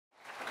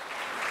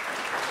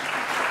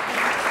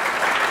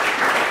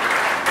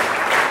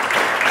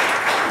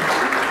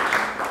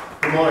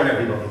Good morning,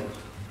 everybody.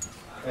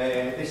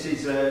 This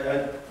is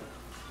a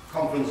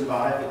conference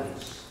about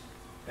evidence.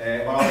 What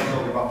I'll be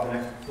talking about for the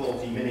next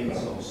 40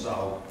 minutes or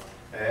so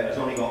has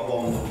only got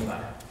one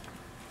number.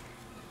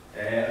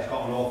 It's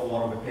got an awful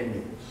lot of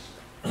opinions.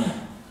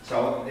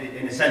 So,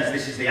 in a sense,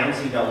 this is the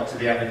antidote to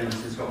the evidence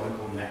that's going to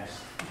come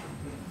next.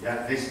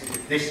 Yeah,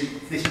 this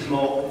is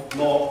more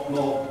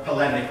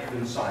polemic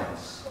than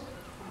science.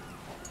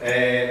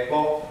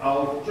 But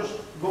I'll just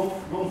run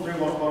through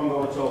what I'm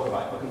going to talk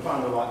about. If I can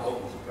find the right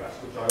button to press,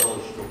 which I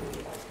always struggle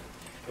with.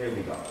 Here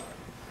we go.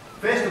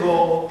 First of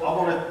all, I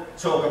want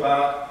to talk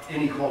about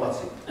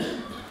inequality.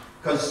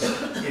 Because,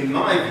 in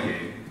my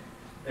view,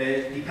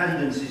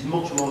 dependence is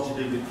much more to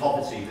do with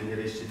poverty than it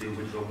is to do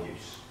with drug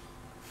use.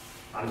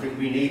 And I think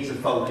we need to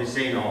focus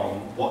in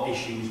on what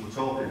issues we're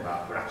talking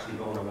about. We're actually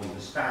going to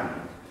understand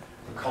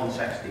the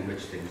context in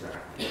which things are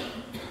happening.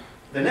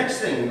 The next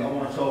thing I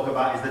want to talk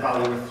about is the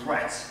value of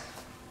threat.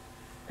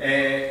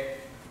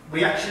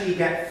 We actually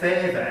get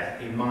further,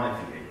 in my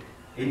view,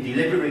 in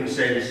delivering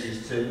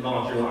services to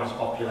marginalised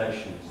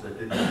populations, that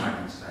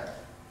Maggie said,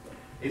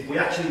 if we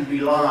actually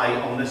rely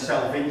on the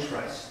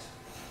self-interest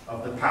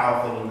of the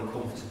powerful and the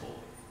comfortable,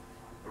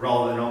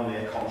 rather than on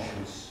their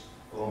conscience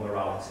or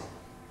morality.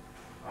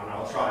 And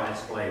I'll try and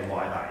explain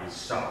why that is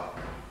so.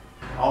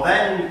 I'll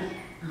then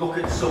look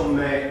at some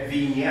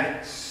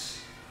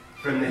vignettes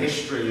from the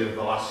history of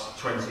the last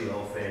 20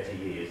 or 30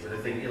 years that I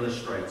think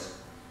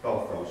illustrates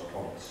both those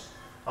points.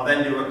 I'll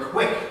then do a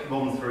quick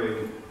run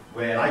through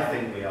where I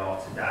think we are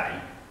today,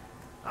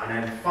 and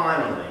then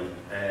finally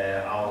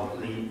I'll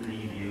leave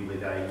you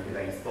with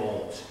a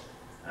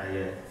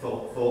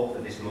thought for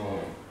this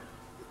morning.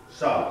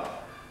 So,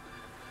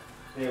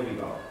 here we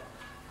go.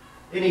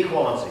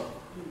 Inequality.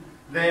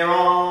 There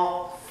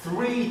are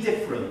three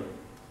different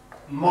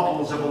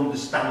models of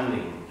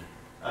understanding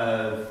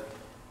of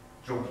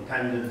drug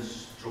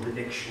dependence, drug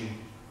addiction,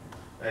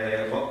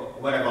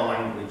 whatever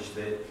language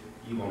that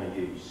you want to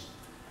use.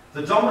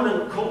 The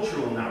dominant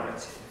cultural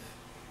narrative,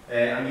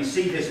 and you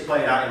see this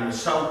played out in the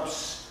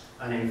soaps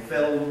and in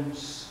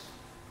films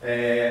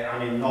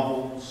and in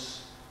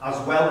novels, as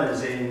well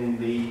as in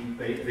the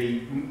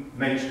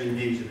mainstream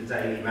views of the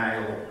Daily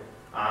Mail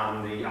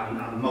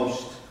and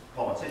most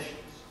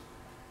politicians,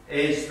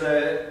 is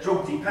that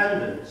drug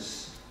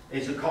dependence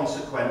is a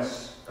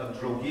consequence of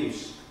drug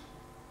use.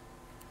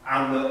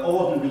 And that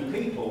ordinary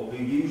people who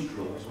use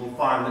drugs will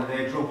find that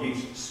their drug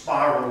use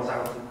spirals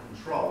out of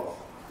control,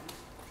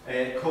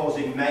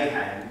 causing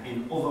mayhem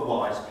in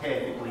otherwise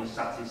perfectly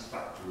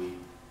satisfactory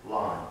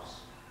lives.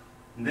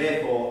 And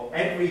therefore,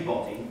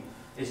 everybody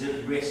is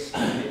at risk,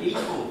 at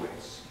equal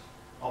risk,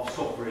 of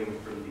suffering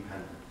from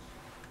dependence.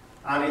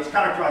 And it's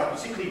characterised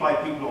particularly by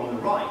people on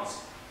the right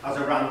as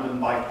a random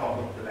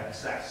byproduct of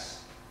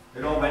excess.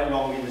 It all went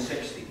wrong in the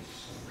 60s,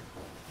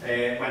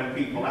 when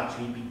people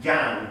actually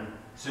began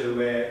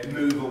to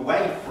move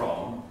away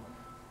from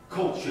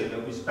culture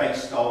that was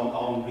based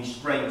on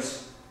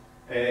restraint,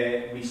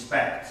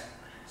 respect,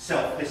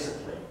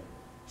 self-discipline,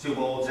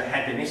 towards a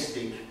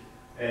hedonistic,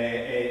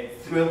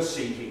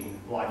 thrill-seeking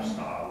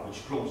lifestyle,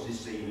 which drugs is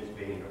seen as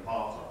being a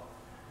part of.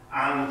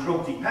 And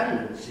drug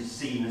dependence is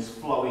seen as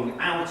flowing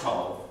out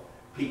of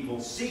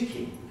people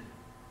seeking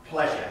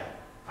pleasure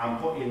and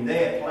putting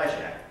their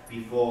pleasure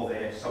before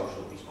their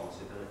social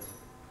responsibility.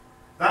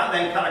 That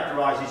then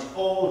characterises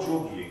all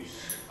drug use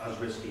as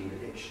risking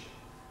addiction.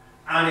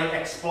 And it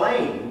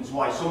explains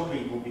why some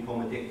people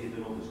become addicted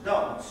and others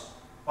don't,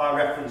 by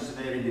reference to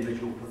their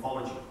individual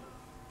pathology.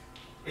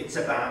 It's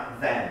about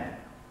them.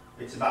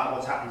 It's about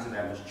what's happened to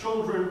them as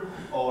children,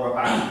 or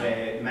about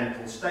their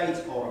mental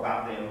state, or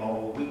about their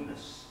moral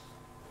weakness.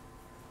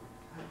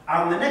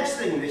 And the next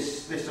thing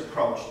this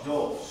approach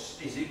does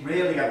is it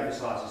really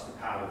emphasises the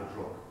power of the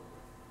drug.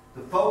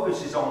 The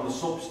focus is on the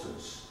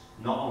substance,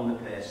 not on the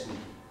person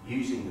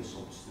using the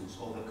substance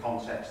or the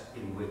context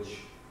in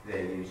which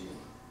they're using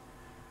it.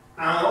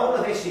 And all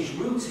of this is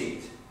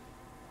rooted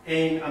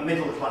in a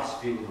middle-class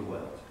view of the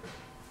world.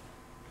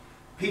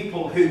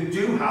 People who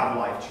do have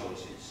life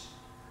choices.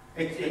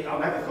 I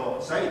never thought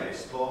I'd say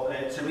this, but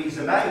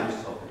Theresa May was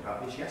talking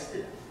about this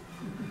yesterday.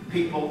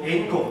 People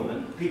in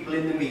government, people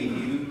in the media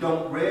who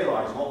don't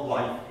realise what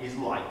life is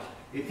like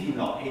if you're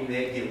not in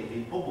their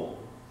gilded bubble.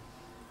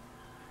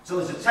 So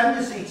there's a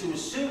tendency to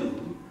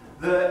assume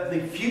that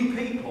the few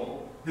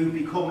people who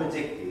become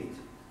addicted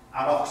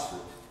at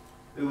Oxford,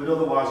 who would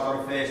otherwise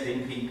got a first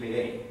in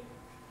PPE,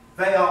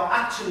 they are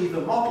actually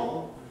the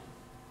model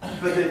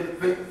for the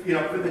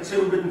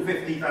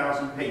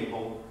 250,000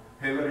 people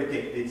who are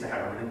addicted to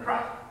heroin and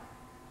crack.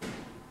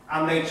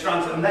 And they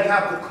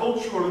have the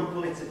cultural and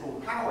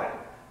political power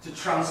to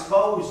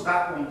transpose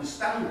that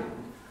understanding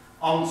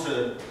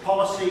onto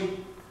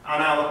policy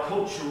and our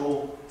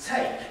cultural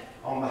take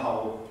on the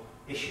whole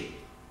issue.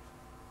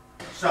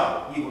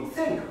 So you would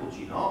think, would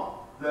you not,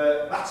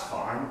 that that's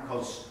fine,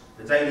 because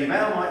the Daily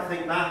Mail might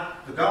think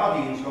that, the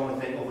Guardian's going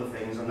to think other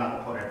things, and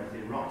that'll put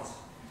everything right.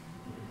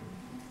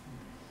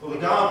 Well, the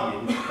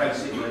Guardian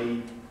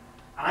basically,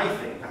 I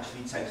think,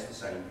 actually takes the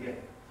same view.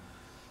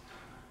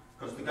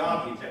 Because the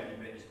Guardian's every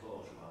bit as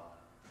bourgeois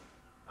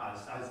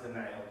as the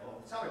Mail or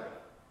the Telegraph.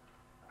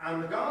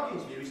 And the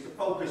Guardian's view is to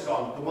focus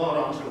on the war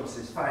on drugs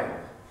has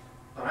failed.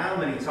 But how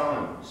many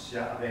times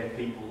have heard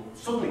people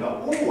suddenly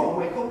go, oh, I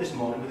wake up this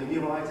morning with a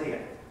new idea.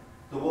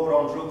 The war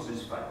on drugs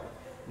has failed.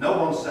 No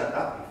one said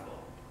that before.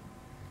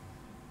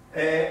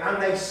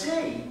 And they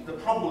see the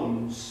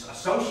problems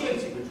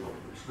associated with drug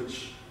use,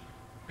 which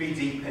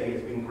BDP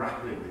has been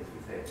grappling with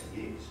for 30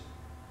 years,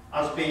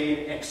 as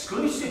being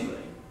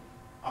exclusively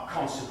a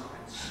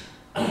consequence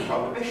of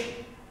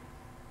prohibition.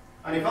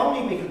 And if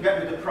only we could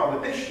get rid of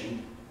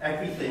prohibition,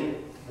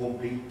 everything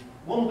would be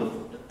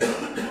wonderful.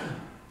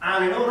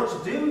 And in order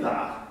to do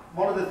that,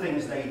 one of the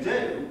things they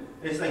do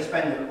is they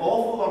spend an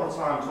awful lot of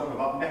time talking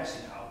about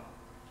Mexico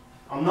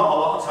and not a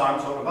lot of time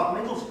talking about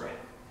Middlesbrough.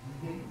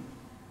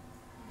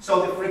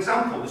 So that, for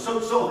example, the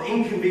sort of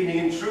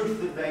inconvenient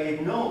truth that they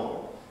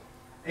ignore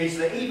is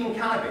that even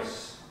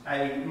cannabis,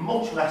 a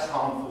much less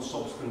harmful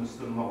substance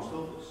than most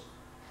others,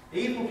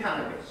 even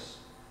cannabis,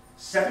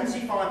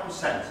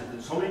 75% of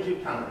the tonnage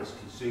of cannabis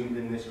consumed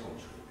in this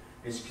country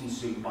is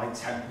consumed by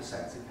 10%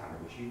 of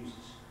cannabis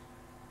users.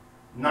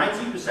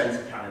 90%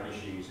 of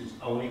cannabis users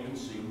only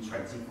consume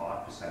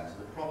 25% of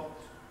the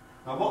product.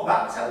 Now what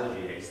that tells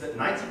you is that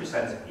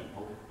 90% of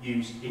people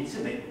use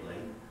intermittently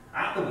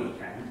at the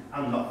weekend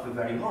and not for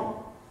very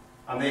long.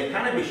 And their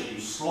cannabis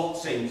use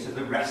slots into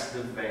the rest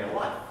of their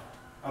life.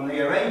 And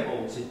they are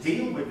able to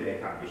deal with their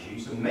cannabis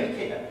use and make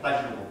it a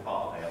pleasurable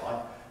part of their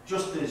life,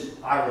 just as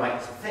I like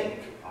to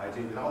think I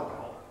do with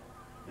alcohol.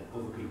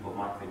 Other people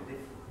might think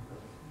differently.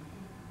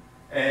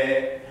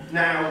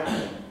 Now,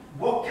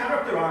 what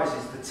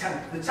characterises the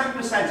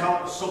 10%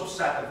 aren't a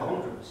subset of the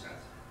 100%.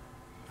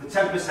 The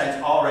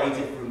 10% are a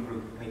different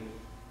group of people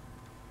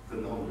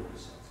than the 100%.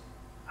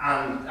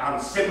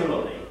 And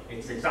similarly,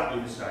 it's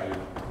exactly the same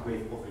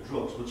with other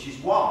drugs, which is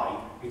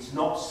why it's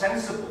not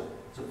sensible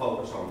to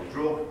focus on the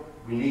drug.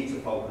 We need to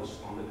focus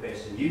on the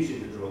person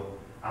using the drug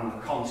and the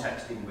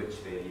context in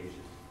which they're using it.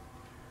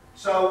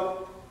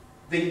 So,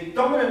 the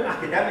dominant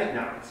academic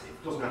narrative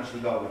doesn't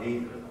actually go with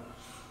either of those.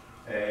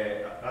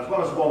 As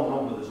well as one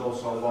number, there's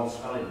also one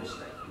spelling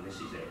mistake, and this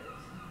is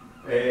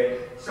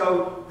it.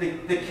 So,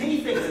 the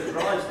key thing that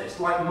drives this,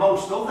 like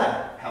most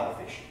other health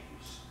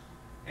issues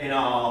in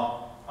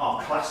our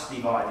class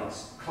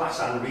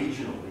and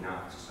regional, we now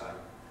have to say,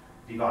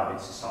 divided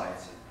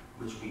society,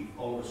 which we've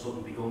all of a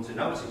sudden begun to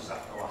notice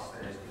after last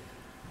Thursday.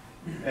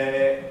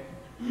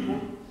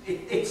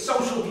 It's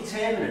social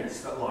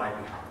determinants that lie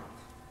behind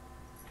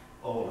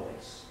all of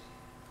this.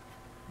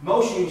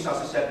 Most use, as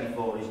I said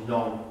before, is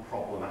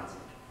non-problematic.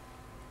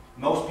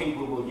 Most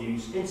people will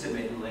use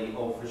intermittently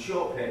or for a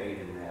short period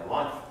in their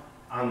life,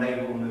 and they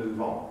will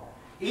move on.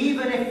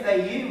 Even if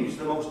they use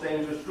the most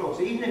dangerous drugs,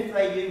 even if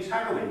they use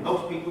heroin,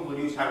 most people will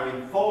use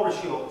heroin for a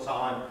short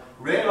time,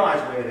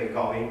 realise where they're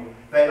going,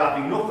 they'll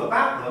have enough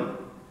about them,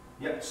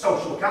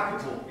 social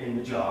capital in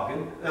the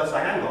jargon, they'll say,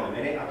 hang on a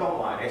minute, I don't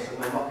like this,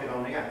 and they'll knock it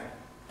on the head.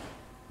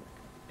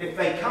 If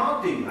they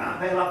can't do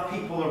that, they'll have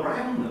people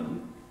around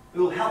them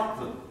who'll help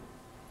them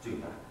do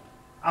that.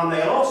 And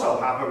they'll also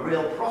have a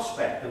real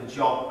prospect of a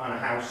job and a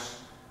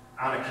house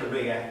and a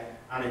career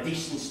and a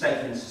decent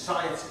stake in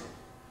society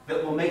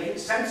that will make it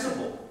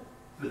sensible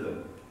for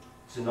them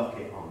to knock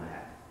it on the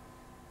head.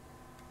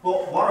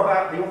 But what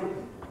about the other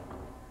people?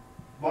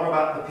 What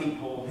about the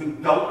people who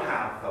don't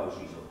have those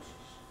resources,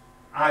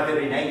 either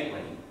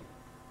innately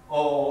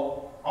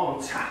or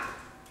on tap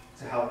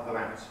to help them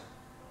out?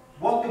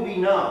 What do we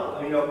know?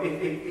 I mean,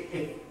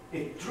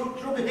 if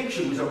drug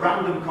addiction was a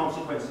random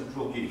consequence of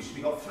drug use,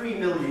 we've got 3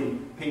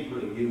 million people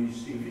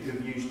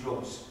who've used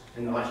drugs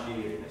in the last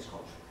year in this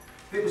country.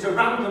 If it was a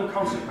random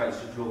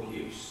consequence of drug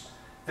use,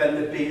 then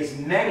there'd be as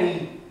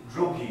many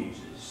drug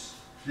users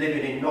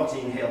living in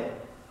Notting Hill,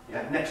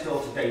 next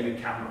door to David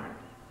Cameron,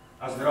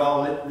 as there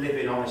are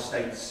living on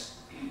estates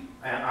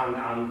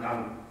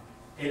and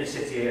inner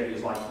city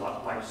areas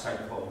like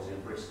St Paul's in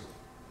Bristol.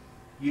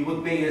 You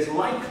would be as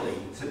likely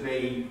to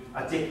be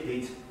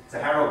addicted to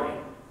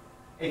heroin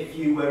if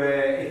you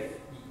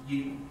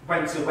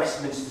went to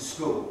Westminster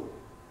School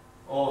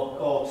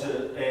or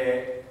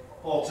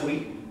to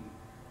Eton,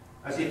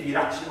 as if you'd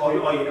actually,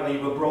 or you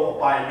were brought up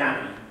by a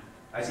nanny,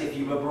 as if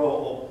you were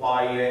brought up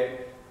by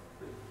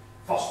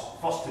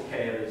foster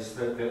carers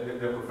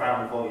that were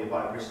found for you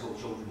by Bristol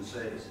Children's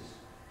Services.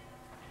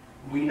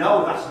 We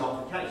know that's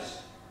not the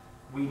case.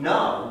 We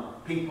know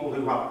people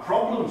who have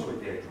problems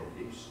with their drug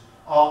use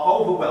are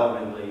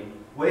overwhelmingly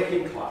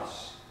working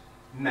class,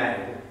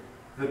 male.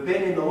 They've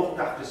been in the looked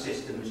after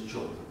system as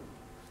children.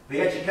 The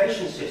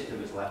education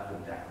system has let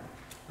them down.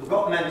 They've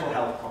got mental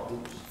health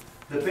problems.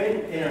 They've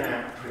been in and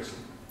out of prison.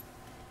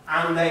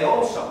 And they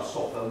also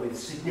suffer with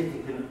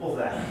significant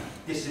other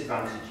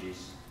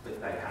disadvantages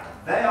that they have.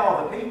 They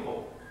are the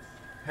people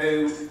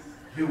who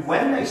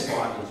when they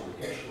slide into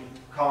addiction,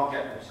 can't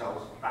get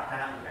themselves back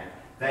out again.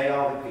 They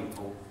are the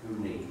people who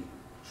need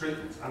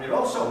treatment. And it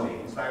also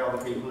means they are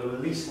the people who are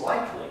least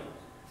likely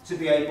to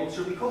be able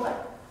to recover.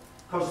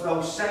 Because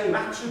those same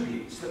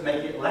attributes that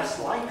make it less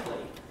likely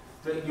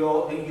that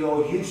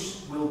your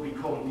use will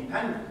become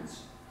dependent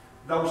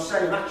those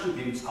same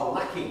attributes are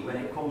lacking when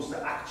it comes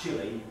to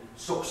actually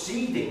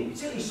succeeding,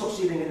 particularly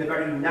succeeding in the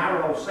very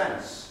narrow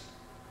sense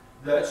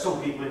that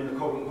some people in the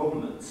current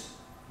government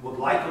would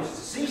like us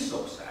to see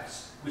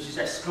success, which is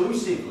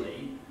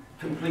exclusively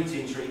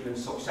completing treatment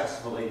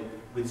successfully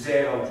with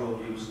zero drug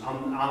use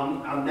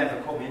and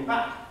never coming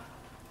back.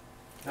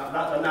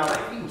 Now,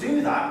 if you can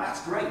do that,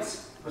 that's great.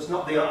 It's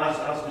not the,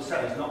 as we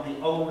said, it's not the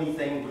only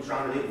thing we're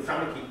trying to do. We're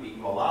trying to keep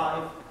people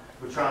alive.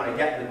 We're trying to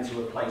get them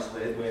to a place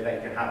where they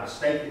can have a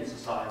stake in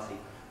society.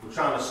 We're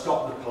trying to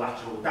stop the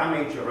collateral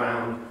damage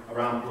around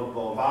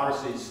bloodborne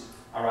viruses,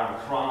 around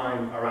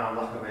crime, around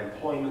lack of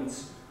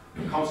employment,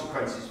 the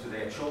consequences for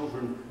their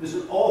children. There's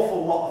an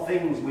awful lot of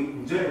things we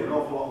can do, an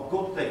awful lot of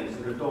good things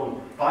that are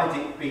done by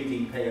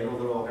BDP and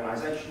other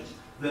organisations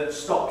that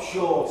stop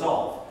short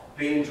of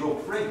being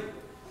drug-free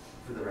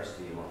for the rest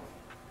of your life.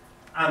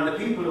 And the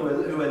people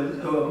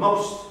who are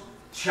most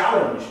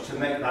challenged to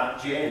make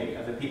that journey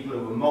are the people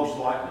who are most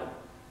likely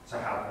to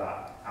have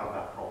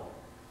that problem.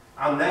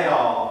 And they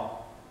are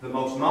the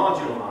most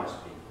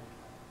marginalised people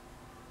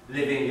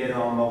living in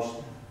our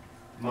most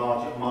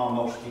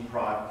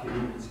deprived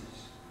communities.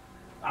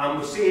 And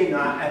we're seeing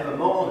that ever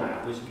more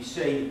now as we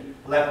see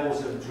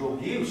levels of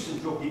drug use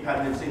and drug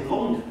dependence in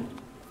London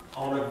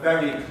on a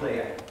very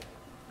clear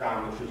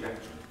downward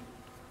trajectory.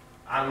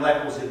 And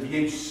levels of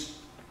use,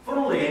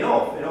 funnily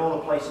enough, in all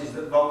the places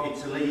that voted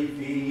to leave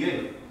the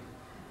EU,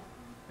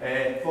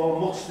 for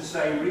much the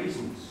same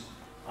reasons,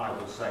 I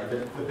would say.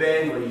 The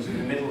Burnleys and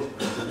the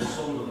Middlesbroughs and the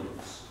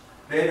Sunderlands,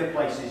 they're the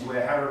places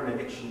where heroin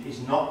addiction is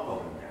not going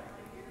down.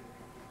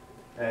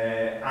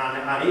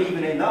 And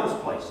even in those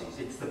places,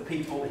 it's the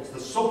people, it's the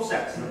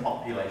subsets of the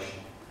population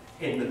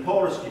in the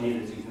poorest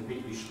communities, the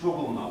people who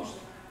struggle most,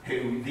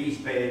 who these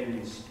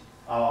burdens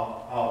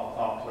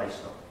are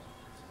placed on.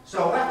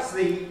 So that's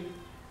the,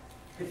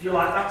 if you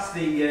like, that's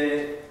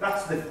the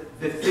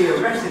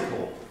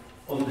theoretical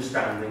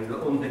understanding that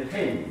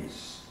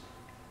underpins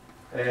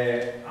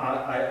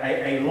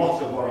a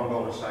lot of what I'm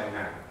going to say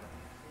now.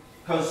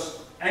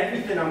 Because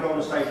everything I'm going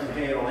to say from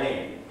here on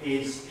in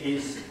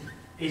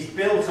is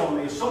built on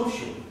the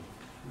assumption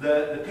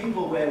that the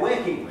people we're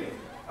working with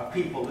are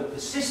people that the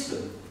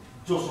system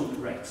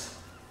doesn't rate.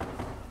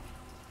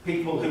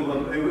 People who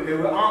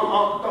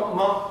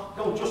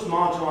don't just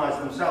marginalise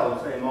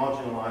themselves, they're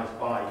marginalised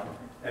by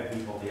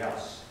everybody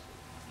else.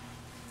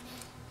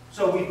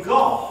 So we've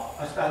got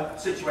a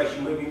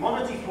situation where we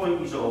want to deploy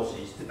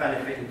resources to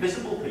benefit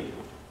invisible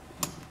people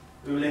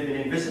who live in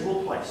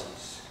invisible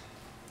places,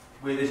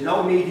 where there's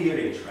no media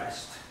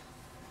interest,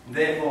 and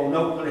therefore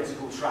no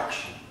political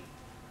traction.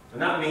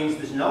 And that means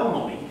there's no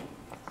money,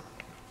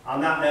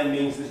 and that then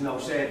means there's no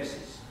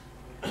services.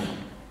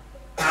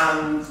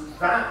 And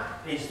that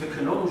is the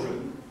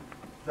conundrum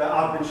that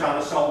I've been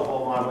trying to solve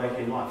all my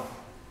working life.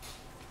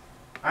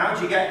 How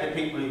do you get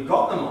the people who've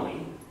got the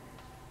money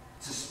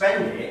to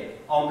spend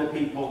it on the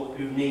people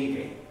who need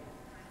it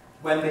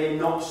when they're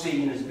not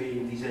seen as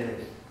being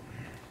deserving?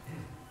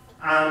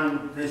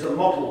 And there's a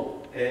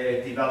model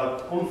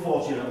developed,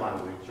 unfortunate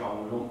language,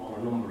 on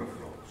a number of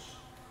fronts.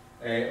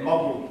 A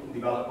model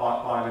developed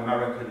by an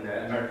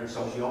American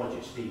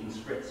sociologist, Stephen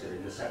Spritzer,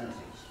 in the 70s,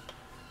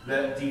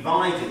 that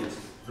divided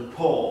the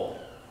poor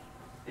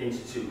into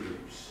two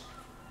groups,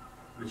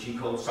 which he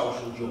called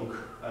social junk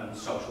and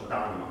social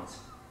dynamite.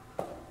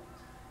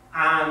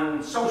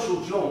 And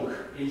social junk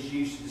is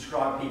used to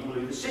describe people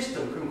who the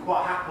system can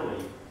quite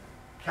happily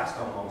cast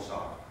on one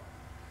side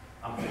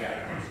and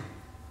forget about.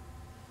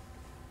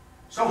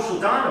 Social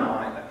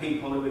dynamite are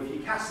people who, if you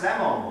cast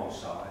them on one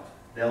side,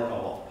 they'll go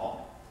off pop.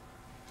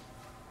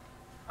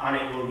 And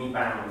it will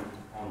rebound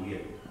on you.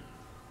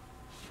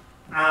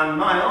 And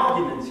my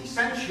argument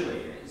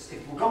essentially is,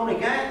 if we're going to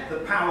get the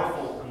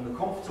powerful and the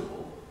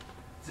comfortable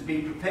to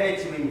be prepared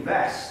to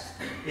invest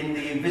in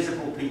the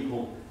invisible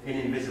people in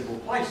invisible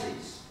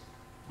places,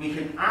 we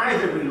can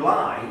either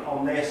rely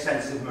on their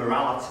sense of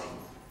morality,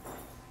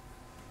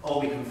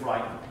 or we can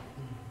frighten them.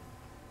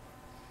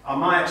 And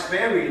my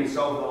experience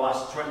over the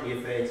last 20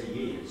 or 30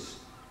 years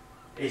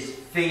is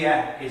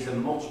fear is a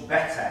much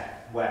better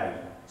way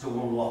to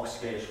unlock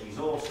scarce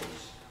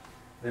resources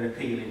than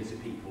appealing to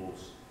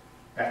people's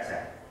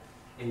better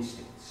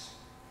instincts.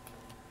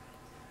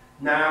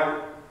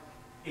 Now,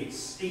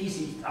 it's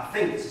easy, I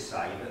think, to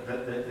say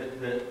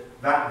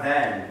that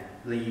then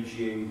leaves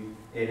you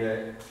in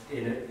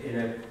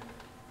a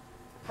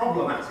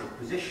problematic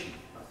position,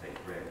 I think,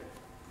 really.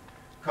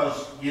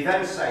 Because you're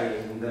then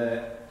saying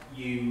that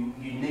you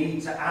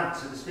need to add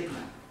to the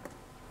stigma.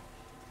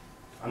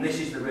 And this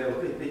is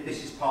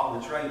this is part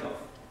of the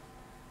trade-off.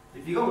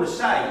 If you're going to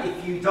say,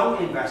 if you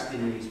don't invest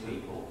in these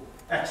people,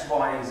 X,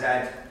 Y, and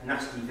Z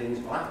nasty things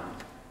will happen,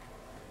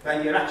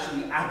 then you're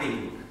actually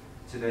adding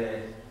to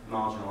their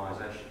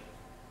marginalisation.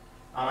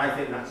 And I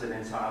think that's an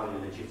entirely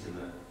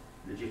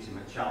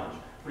legitimate challenge.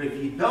 But if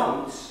you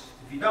don't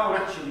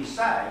actually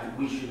say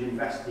we should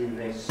invest in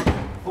this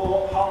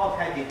for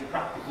hard-headed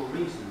practical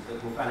reasons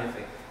that will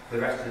benefit the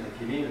rest of the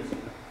community,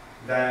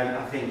 then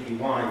I think you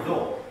wind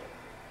up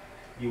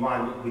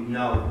with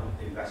no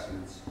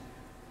investments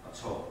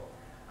at all.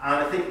 And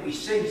I think we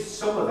see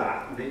some of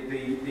that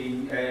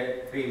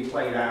being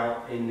played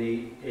out in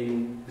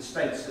the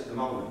States at the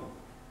moment.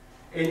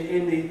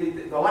 In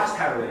the last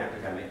heroin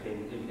epidemic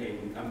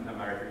in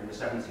America in the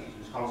 70s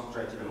was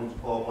concentrated amongst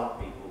poor black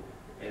people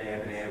in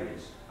urban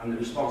areas, and the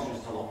response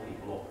was to lock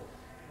people up.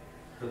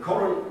 The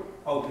current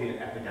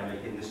opiate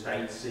epidemic in the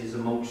States is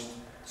amongst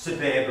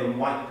suburban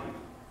white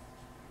people,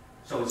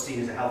 so it's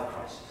seen as a health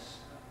crisis.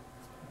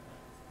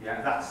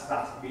 Yeah, that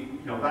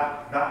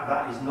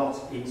is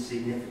not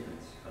insignificant.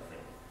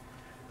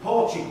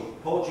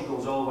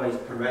 Portugal's always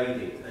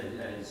paraded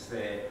as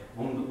their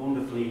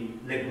wonderfully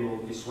liberal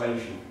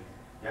dissuasion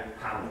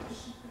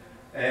panels.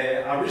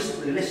 I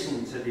recently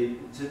listened to the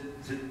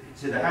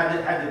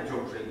head of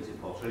drug treatment in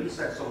Portugal. He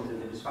said something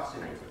that was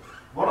fascinating.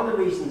 One of the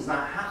reasons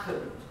that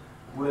happened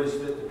was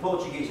that the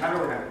Portuguese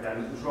heroin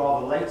epidemic was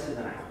rather later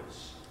than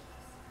ours,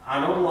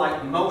 and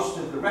unlike most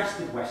of the rest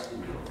of Western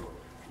Europe,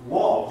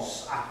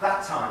 was, at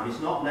that time, it's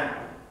not now,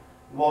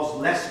 was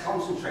less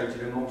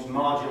concentrated amongst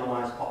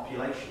marginalised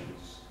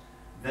populations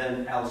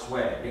than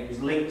elsewhere. It was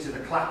linked to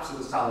the collapse of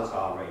the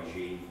Salazar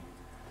regime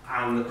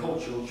and the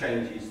cultural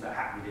changes that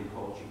happened in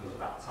Portugal at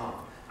that time.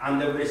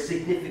 And there were a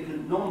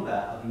significant number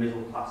of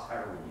middle-class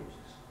heroin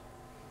users.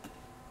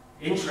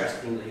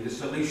 Interestingly, the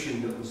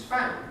solution that was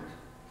found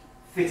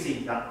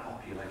fitted that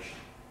population.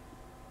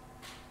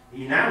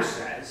 He now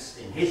says,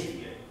 in his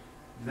view,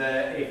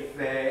 that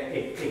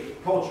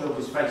if Portugal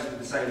was faced with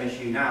the same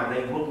issue now,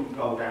 they wouldn't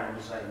go down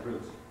the same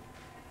route,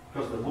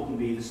 because there wouldn't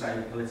be the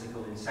same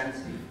political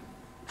incentive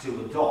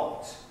to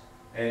adopt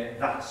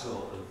that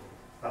sort of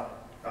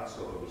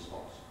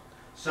response.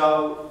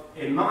 So,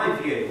 in my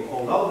view,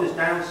 although there's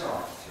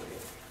downsides to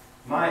it,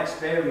 my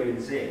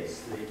experience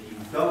is that if you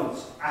don't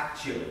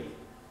actually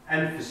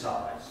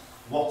emphasise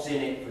what's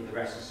in it for the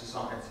rest of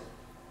society,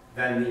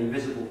 then the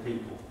invisible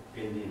people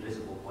in the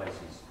invisible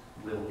places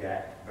will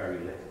get very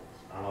little.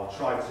 And I'll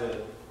try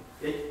to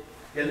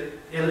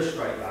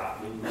illustrate that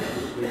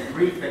with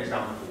brief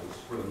examples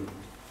from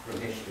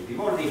history. We've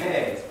already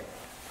heard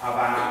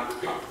about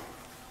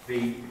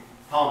the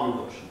harm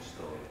reduction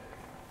story,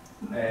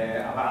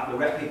 about the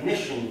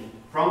recognition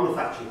from the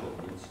Thatcher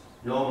government,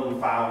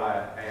 Norman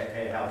Fowler,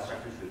 Health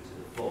Secretary to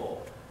the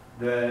fore,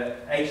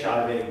 that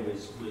HIV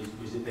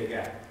was a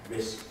bigger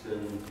risk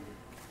than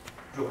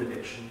drug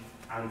addiction,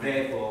 and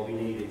therefore we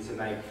needed to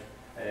make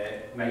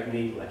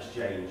needle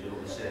exchange and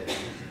other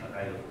services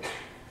available.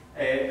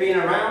 Being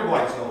around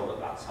Whitehall at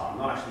that time,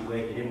 not actually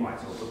working in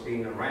Whitehall, but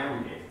being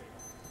around it,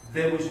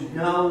 there was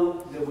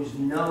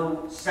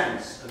no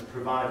sense of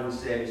providing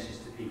services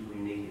to people who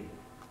needed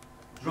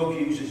it. Drug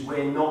users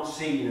were not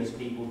seen as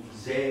people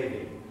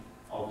deserving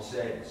of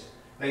service.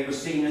 They were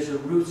seen as a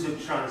route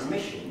of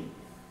transmission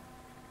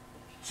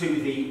to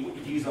the,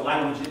 to use the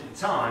language at the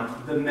time,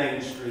 the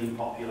mainstream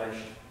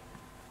population.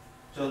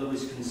 So there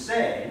was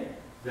concern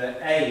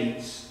that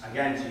AIDS,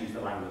 again to use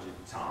the language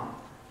at the time,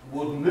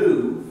 would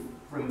move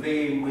from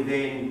being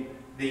within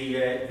the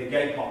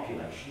gay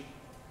population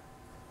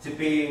to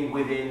being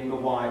within the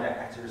wider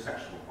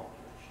heterosexual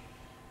population.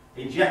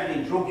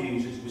 Injecting drug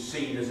users was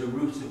seen as a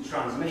route of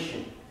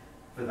transmission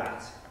for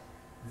that.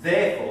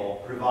 Therefore,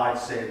 provide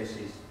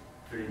services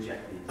for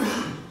injecting drug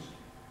users.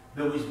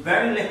 There was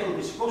very little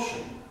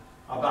discussion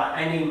about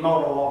any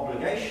moral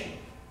obligation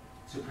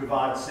to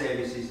provide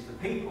services for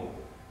people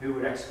who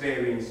were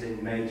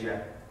experiencing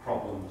major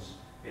problems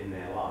in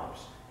their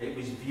lives. It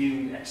was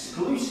viewed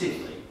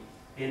exclusively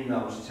in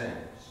those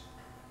terms,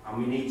 and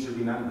we need to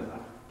remember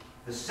that.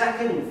 The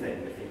second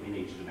thing I think we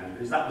need to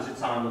remember is that was a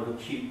time of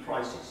acute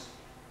crisis.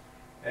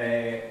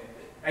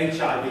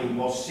 HIV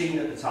was seen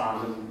at the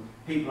time, and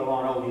people who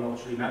aren't old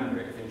enough to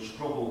remember it, I think,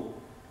 struggle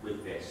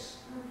with this.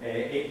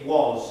 It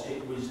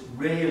was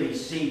really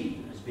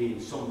seen as being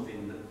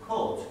something that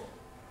could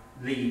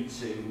lead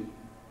to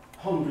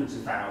hundreds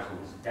of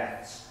thousands of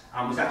deaths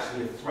and was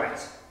actually a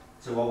threat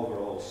to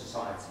overall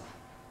society.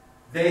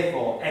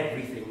 Therefore,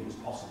 everything was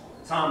possible.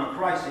 At a time of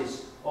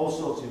crisis, all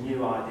sorts of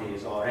new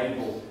ideas are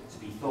able to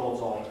be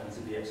thought of and to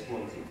be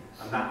exploited,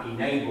 and that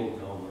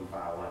enabled Norman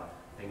Fowler,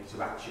 I think,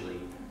 to actually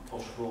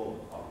push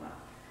forward on that.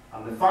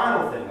 And the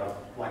final thing I'd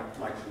like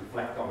to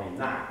reflect on in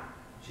that,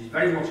 which is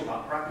very much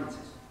about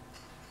pragmatism,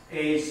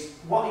 is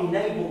what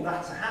enabled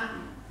that to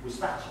happen was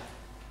Thatcher.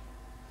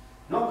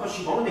 Not because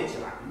she wanted it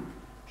to happen,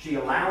 she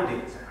allowed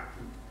it to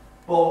happen,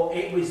 but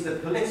it was the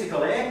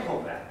political air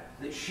cover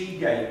that she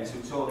gave to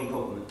a Tory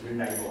government to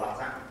enable that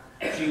to happen.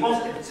 She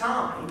was at the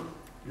time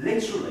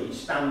literally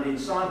standing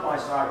side by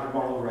side with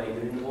Ronald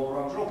Reagan in the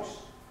war on drugs,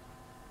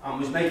 and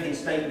was making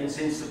statements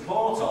in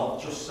support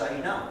of just say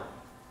no.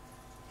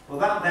 Well,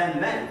 that then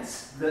meant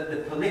that the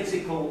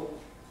political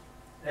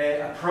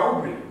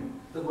opprobrium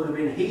that would have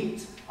been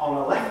heaped on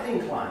a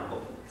left-inclined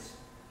government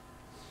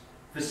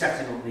for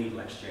setting up needle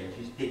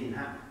exchanges didn't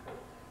happen.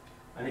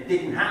 And it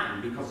didn't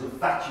happen because of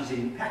Thatcher's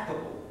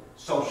impeccable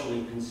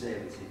socially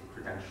conservative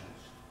credentials.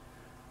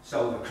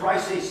 So the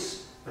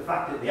crisis, the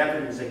fact that the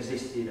evidence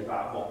existed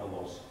about what there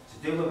was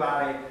to do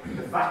about it,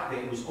 the fact that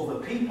it was other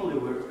people who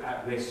were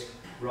at risk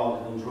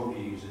rather than drug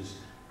users,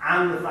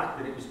 and the fact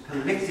that it was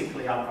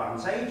politically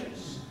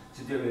advantageous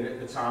to do it at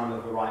the time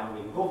of a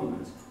right-wing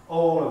government,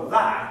 all of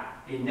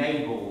that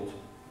enabled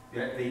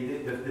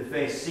the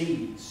first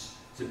seeds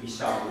to be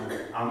sown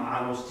and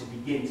us to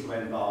begin to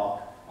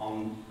embark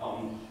on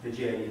the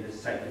journey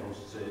that's taken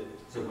us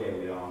to where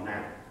we are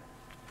now.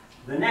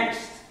 The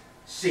next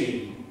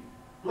scene,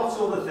 lots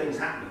of other things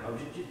happening.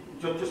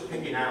 I'm just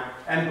picking out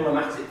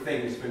emblematic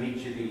things from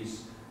each of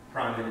these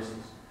prime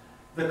ministers.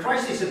 The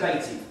crisis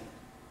abated,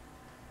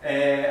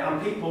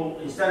 and people,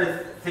 instead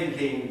of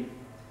thinking,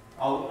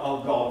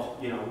 oh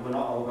God, you know, we're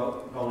not all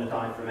going to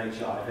die from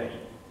HIV,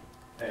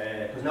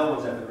 because no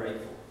one's ever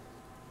grateful.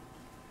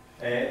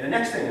 The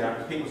next thing that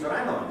happened, people said,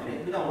 hang on a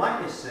minute, we don't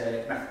like this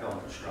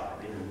methadone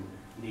prescribing and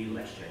needle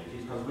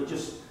exchanges, because we're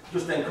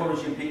just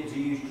encouraging people to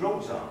use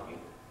drugs, aren't we?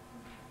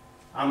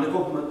 And the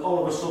government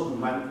all of a sudden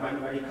went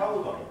very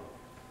cold on it.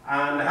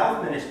 And the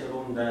health minister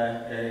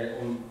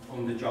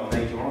under John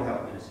Major, one of the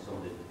health ministers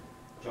under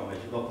John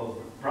Major,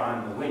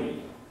 Brian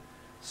Mulwiney,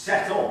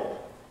 set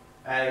up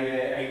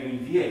a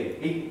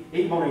review.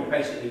 He wanted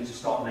basically to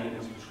stop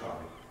maintenance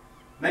prescribing.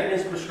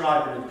 Maintenance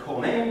prescribing had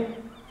come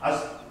in,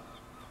 as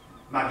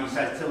Maggie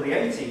says, till the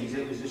 80s.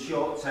 It was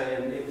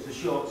a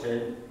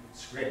short-term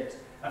script,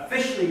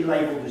 officially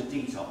labelled as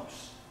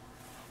detox.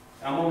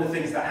 And one of the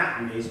things that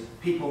happened is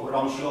people were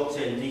on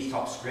short-term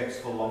detox scripts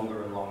for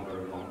longer and longer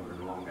and longer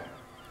and longer.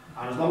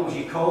 And as long as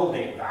you called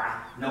it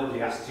that,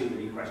 nobody asked too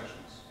many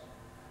questions.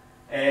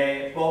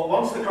 But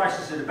once the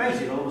crisis had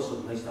abated, all of a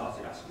sudden they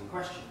started asking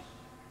questions.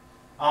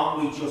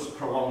 Aren't we just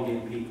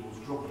prolonging people's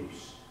drug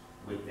use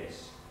with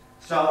this?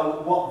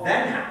 So what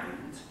then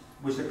happened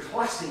was a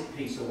classic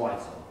piece of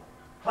Whitehall,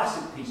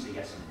 classic piece of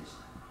yes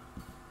minister.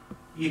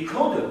 You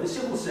could have, the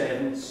civil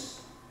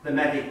servants, the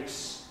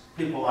medics,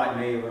 people like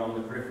me who are on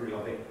the periphery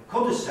of it,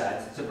 could have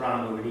said to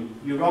Brian Mulwiney,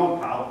 you're wrong,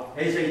 pal,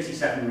 here's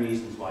 87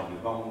 reasons why you're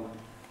wrong,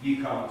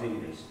 you can't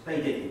do this.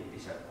 They didn't. They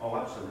said, oh,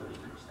 absolutely,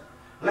 Minister.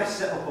 Let's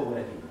set up a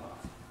working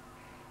party.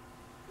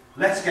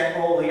 Let's get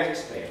all the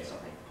experts on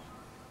it,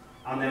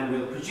 and then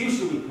we'll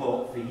produce a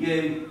report for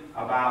you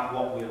about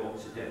what we're up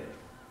to do.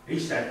 He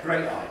said,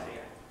 great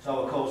idea. So,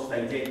 of course,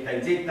 they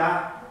did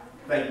that.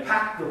 They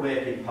packed the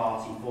working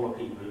party full of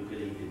people who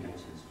believed in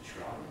maintenance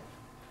prescribing.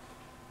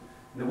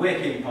 The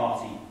working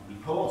party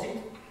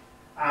reported,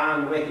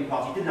 and the working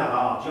party didn't have a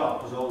hard job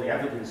because all the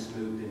evidence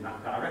moved in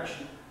that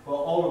direction. But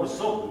all of a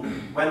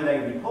sudden, when they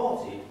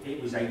reported,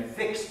 it was a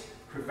fixed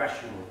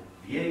professional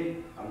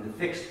view, and the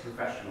fixed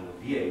professional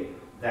view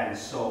then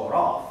saw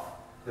off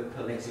the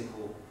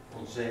political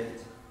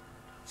uncertainty.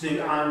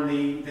 And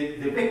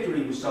the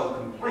victory was so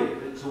complete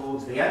that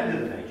towards the end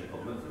of the Major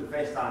government, for the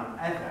first time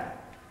ever,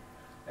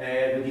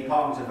 the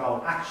Department of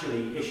Health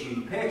actually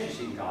issued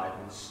purchasing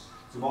guidance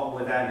to what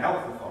were then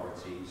health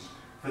authorities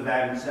for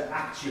them to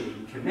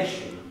actually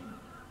commission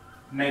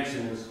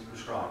maintenance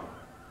prescribing.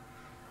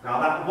 Now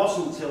that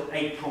wasn't until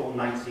April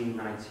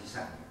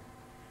 1997.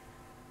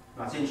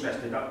 That's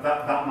interesting.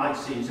 That might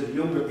seem, to the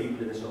younger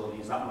people in this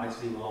audience, that might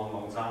seem a long,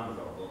 long time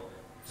ago, but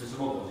to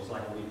some others it's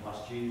like a week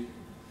last Tuesday.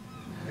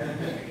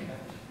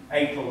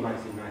 April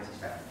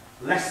 1997.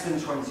 Less than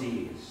 20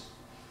 years.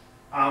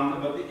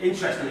 But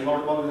interestingly,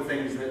 one of the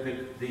things that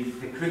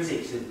the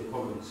critics of the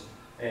current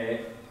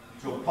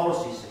drug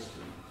policy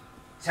system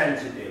tend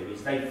to do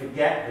is they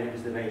forget that it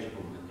was the Major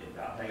government that did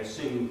that. They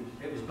assume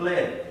it was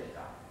Blair that did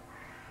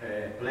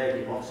that. Blair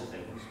did lots of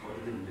things, but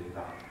he didn't do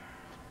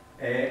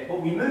that.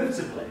 But we moved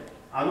to Blair,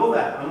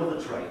 another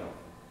trade-off.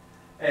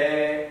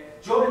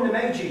 During the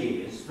Major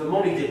years, the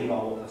money didn't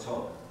go up at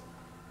all.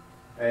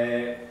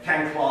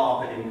 Ken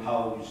Clarke had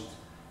imposed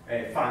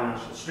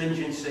financial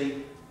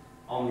stringency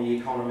on the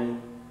economy.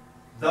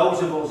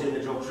 Those of us in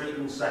the drug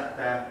treatment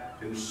sector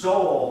who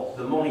saw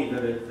the money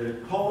that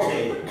had poured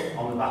in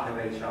on the back of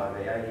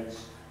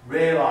HIV/AIDS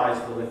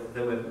realised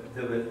there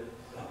were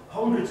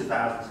hundreds of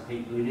thousands of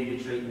people who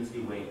needed treatment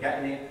who weren't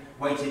getting it.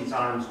 Waiting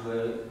times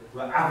were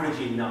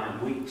averaging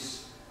 9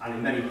 weeks, and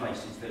in many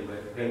places they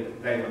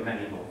were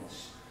many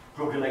months.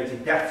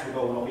 Drug-related deaths were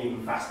going up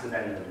even faster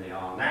then than they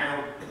are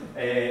now.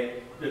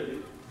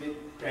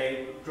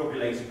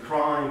 Drug-related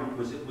crime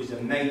was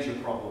a major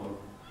problem,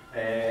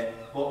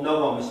 but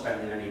no one was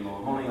spending any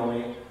more money on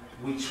it.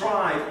 We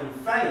tried and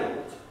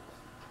failed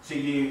to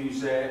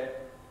use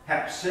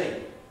Hep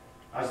C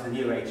as the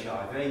new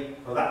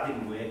HIV, but that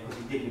didn't work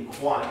because it didn't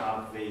quite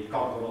have the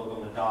God, we're all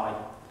going to die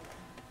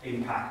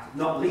impact,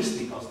 not least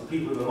because the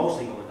people who were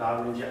mostly going to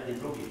die were injected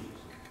drug users.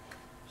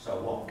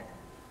 So what?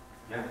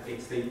 Yeah,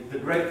 it's the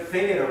great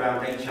fear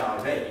around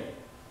HIV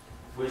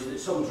was that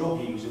some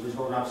drug user was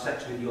going to have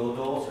sex with your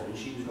daughter and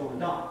she was going to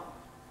die.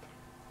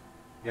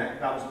 Yeah,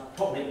 that was,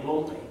 putting it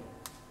bluntly,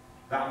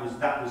 that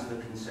was the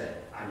concern,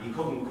 and you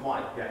couldn't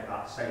quite get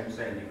that same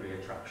degree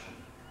of traction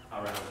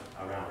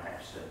around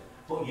Hep C.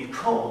 But you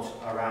could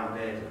around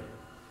Aiden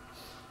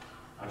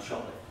and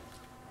shoplifting.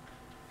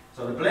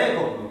 So the Blair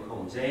government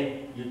comes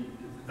in.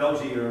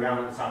 Those of you around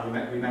at the time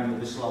remember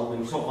the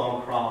slogan, tough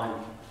on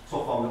crime,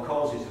 tough on the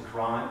causes of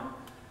crime.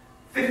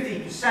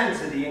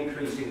 50% of the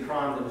increase in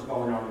crime that was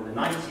going on in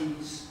the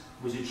 90s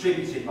was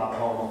attributed by the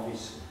Home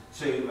Office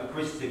to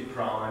acquisitive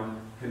crime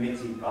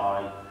committed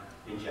by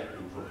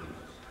injecting drug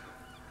users.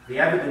 The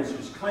evidence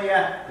was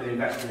clear that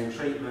investing in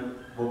treatment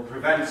would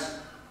prevent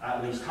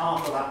at least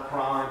half of that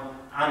crime,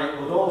 and it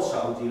would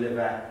also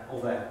deliver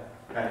other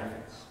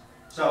benefits.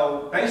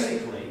 So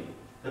basically,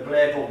 the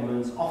Blair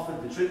government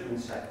offered the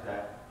treatment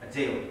sector a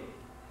deal.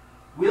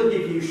 We'll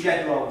give you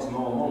shed loads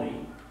more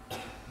money,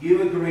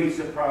 you agree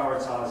to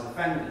prioritise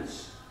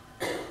offenders,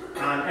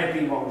 and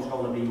everyone's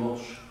going to be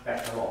much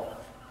better off.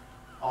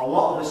 A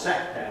lot of the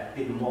sector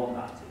didn't want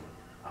that deal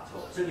at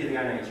all, particularly the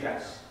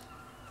NHS.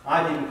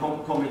 I didn't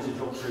come into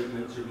drug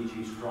treatment to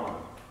reduce crime.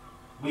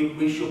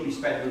 We should be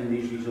spending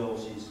these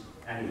resources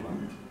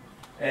anyway.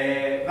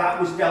 That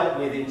was dealt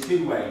with in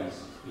two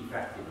ways,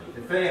 effectively.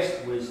 The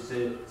first was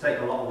to take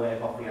a lot of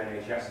work off the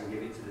NHS and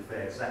give it to the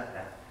third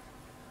sector,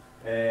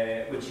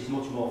 which is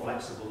much more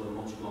flexible and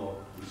much more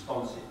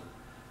responsive.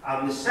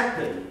 And the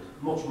second,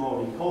 much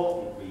more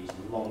important reason,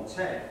 long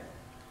term,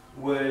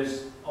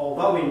 was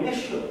although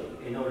initially,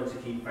 in order to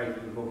keep faith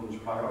with the government's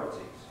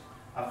priorities,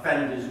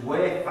 offenders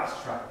were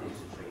fast-tracked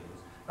into treatment,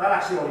 that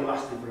actually only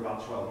lasted for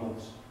about 12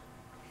 months.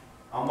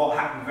 And what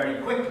happened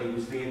very quickly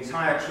was the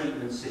entire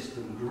treatment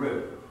system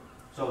grew.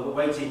 So the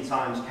waiting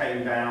times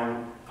came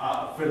down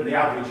from the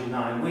average of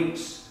 9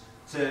 weeks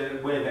to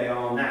where they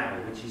are now,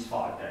 which is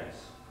 5 days.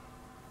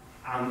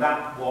 And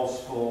that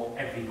was for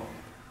everyone,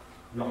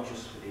 not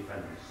just for the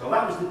offenders. So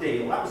that was the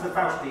deal, that was the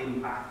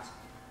Faustian Pact.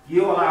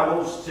 You allow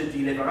us to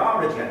deliver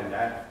our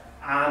agenda,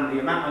 and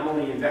the amount of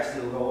money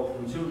invested will go up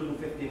from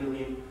 250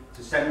 million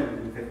to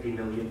 750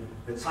 million.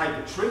 The type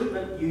of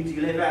treatment you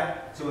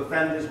deliver to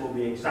offenders will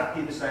be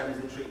exactly the same as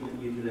the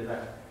treatment you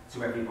deliver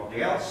to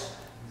everybody else.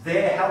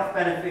 Their health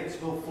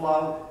benefits will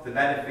flow, the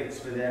benefits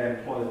for their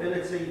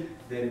employability,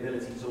 their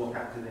ability to look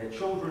after their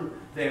children,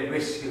 their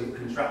risk of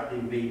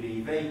contracting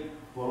BBV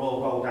will all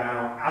go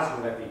down, as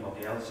will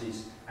everybody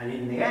else's, and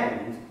in the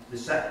end, the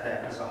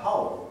sector as a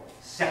whole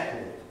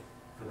settled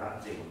for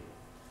that deal.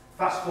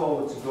 Fast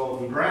forward to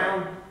Gordon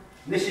Brown,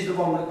 this is the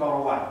one that got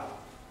away.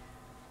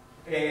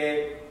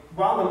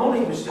 While the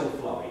money was still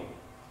flowing,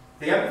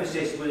 the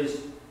emphasis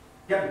was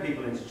getting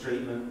people into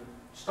treatment,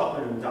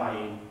 stopping them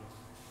dying,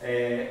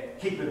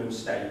 keeping them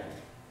stable.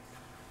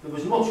 There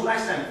was much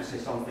less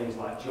emphasis on things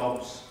like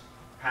jobs,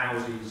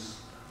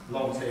 houses,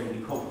 long-term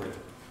recovery.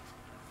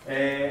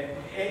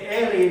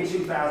 Early in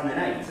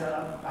 2008,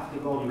 after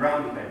Gordon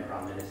Brown became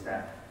Prime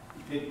Minister,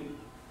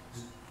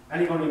 does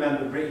anyone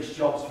remember British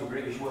jobs for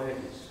British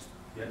workers?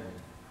 Yeah.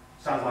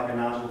 Sounds like a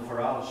Nigel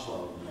Farage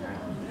slogan.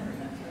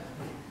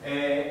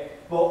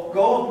 But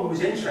Gordon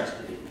was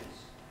interested in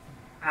this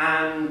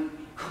and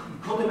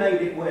could have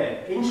made it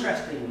work.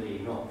 Interestingly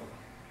enough,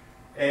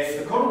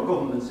 the current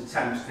government's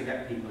attempts to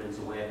get people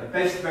into work are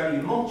based very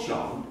much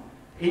on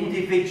the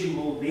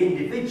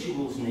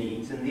individual's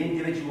needs and the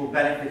individual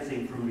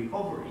benefiting from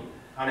recovery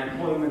and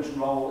employment's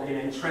role in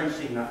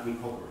entrenching that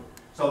recovery.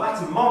 So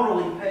that's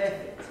morally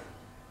perfect.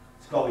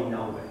 It's going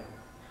nowhere.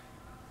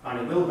 And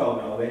it will go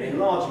nowhere in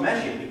large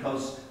measure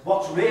because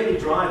what's really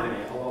driving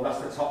it, although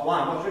that's the top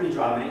line, what's really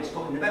driving it is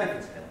cutting the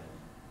benefits bill.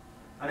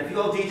 And if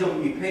you're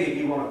DWP and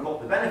you want to cut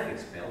the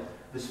benefits bill,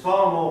 there's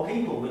far more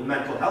people with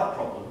mental health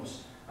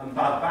problems and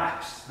bad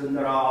backs than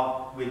there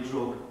are with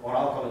drug or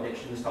alcohol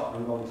addiction and stop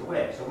them going to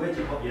work. So where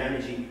do you put your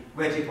energy,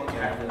 where do you put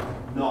your effort?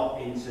 Not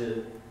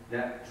into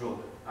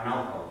drug and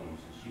alcohol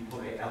users. You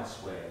put it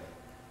elsewhere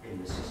in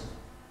the system.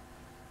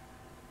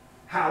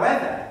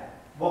 However,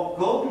 what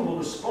Gordon would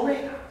have spun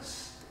it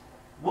as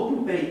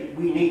wouldn't be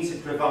we need to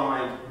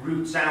provide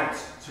routes out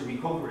to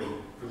recovery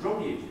for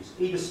drug users.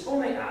 He'd have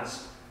spun it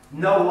as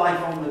no life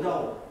on the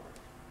dole.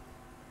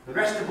 The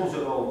rest of us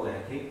are all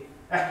working.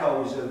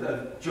 Echoes of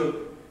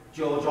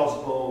George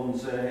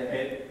Osborne's,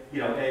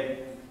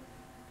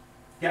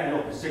 getting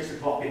up at 6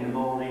 o'clock in the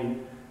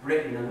morning,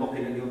 Britain, and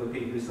looking at the other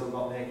people who still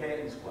got their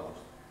curtains closed.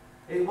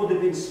 It would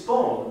have been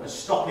spun as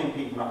stopping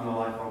people having a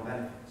life on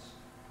benefits.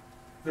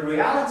 The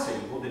reality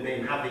would have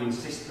been having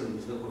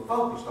systems that were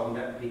focused on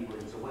getting people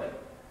into work,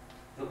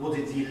 that would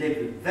have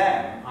delivered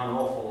them an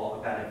awful lot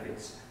of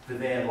benefits for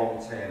their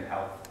long-term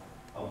health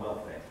and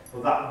welfare.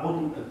 But that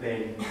wouldn't have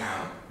been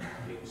how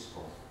it was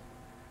spun.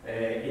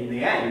 In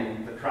the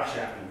end, the crash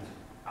happened,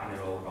 and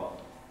it all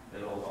got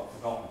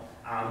forgotten.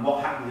 And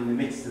what happened in the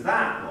midst of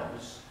that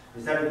was,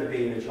 instead of there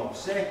being a job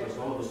surplus,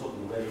 all of a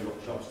sudden there were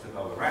enough jobs to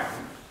go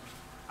around,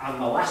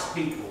 and the last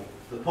people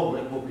the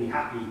public would be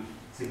happy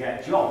to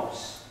get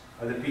jobs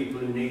are the people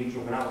who need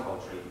drug and alcohol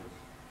treatment,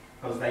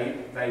 because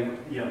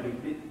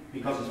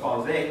because as far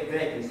as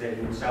they're concerned,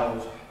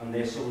 themselves and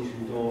their sons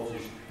and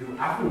daughters who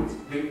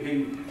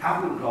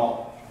haven't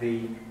got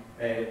the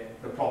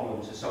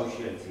problems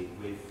associated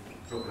with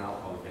drug and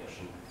alcohol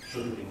addiction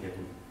should have been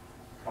given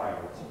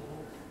priority.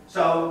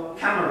 So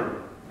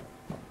Cameron,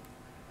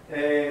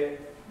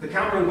 the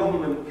Cameron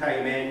government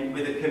came in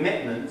with a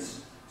commitment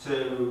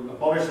to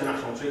abolish the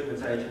National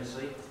Treatment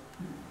Agency,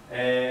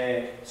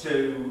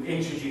 to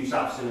introduce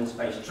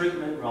abstinence-based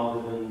treatment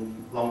rather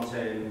than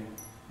long-term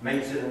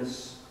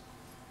maintenance,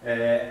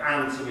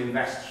 and to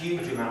invest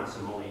huge amounts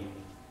of money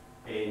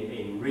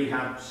in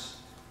rehabs,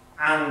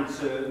 and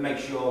to make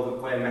sure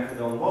that where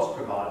methadone was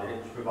provided,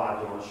 it was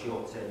provided on a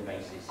short-term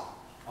basis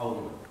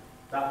only.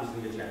 That was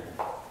the agenda.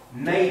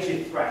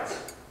 Major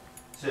threat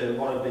to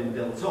what had been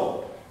built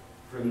up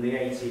from the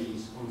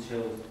 80s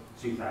until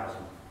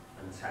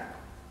 2010.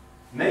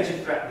 Major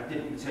threat that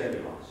didn't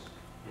materialise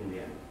in the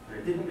end. And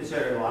it didn't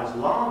materialise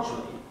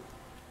largely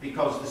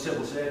because the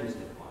civil servants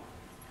didn't want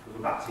it.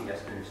 We're back to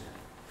yes, Minister.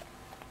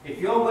 If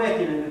you're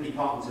working in the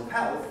Department of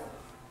Health,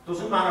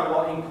 doesn't matter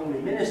what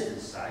incoming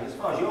ministers say, as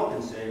far as you're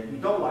concerned, you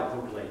don't like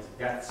drug-related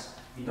deaths,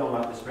 you don't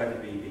like the spread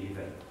of BBV.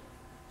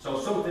 So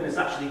something that's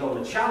actually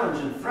going to challenge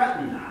and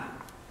threaten that,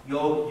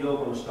 you're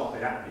going to stop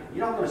it happening.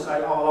 You're not going to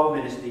say, oh,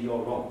 Minister, you're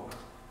wrong.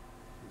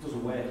 It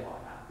doesn't work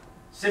like that.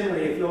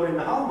 Similarly, if you're in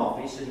the Home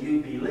Office and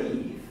you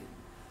believe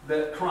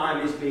that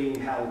crime is being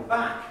held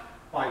back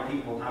by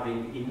people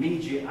having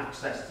immediate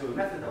access to a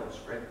methadone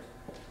script,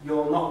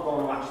 you're not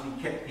going to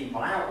actually kick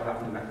people out of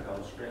having a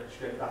methadone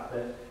script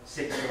after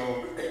 6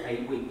 or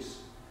 8 weeks.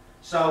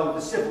 So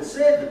the civil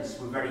servants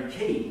were very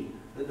keen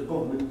that the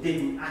government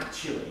didn't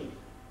actually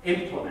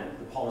implement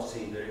the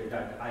policy that it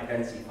had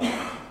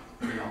identified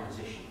in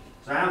opposition.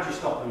 So how do you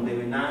stop them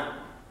doing that?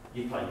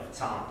 You play for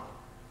time.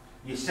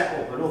 You set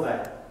up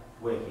another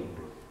working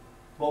group.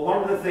 But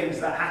one of the things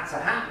that had to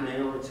happen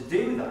in order to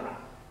do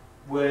that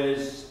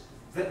was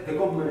that the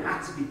government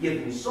had to be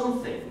given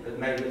something that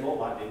made it look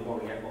like they were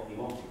going to get what they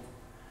wanted.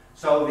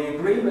 So the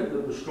agreement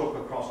that was struck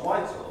across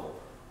Whitehall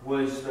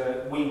was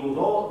that we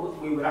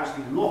would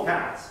actually look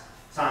at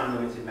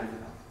time-limited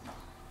methadone.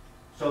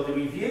 So the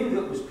review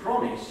that was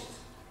promised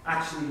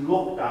actually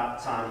looked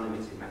at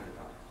time-limited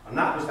methadone, and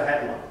that was the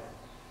headline.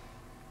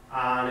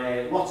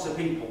 And lots of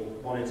people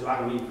wanted to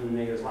hang me from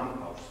the nearest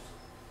lamppost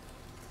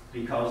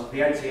because the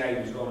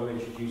NTA was going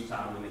to introduce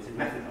time-limited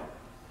methadone.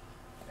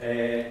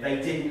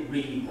 They didn't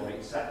read what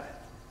it said.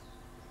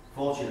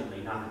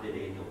 Fortunately, neither did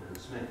Ian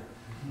Duncan-Smith.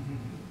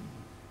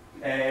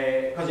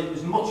 Because it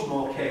was much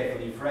more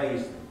carefully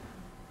phrased.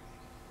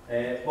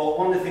 But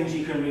one of the things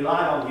you can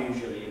rely on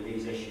usually in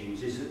these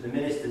issues is that the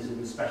ministers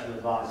and the special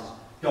advisors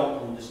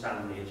don't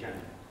understand the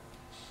agenda.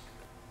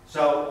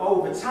 So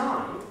over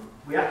time,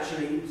 the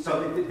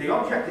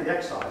object of the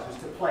exercise was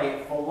to play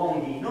it for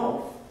long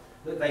enough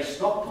that they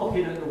stopped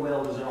looking at the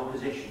world as an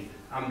opposition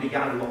and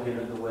began looking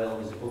at the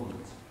world as a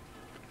government.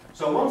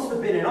 So once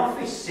they've been in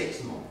office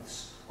 6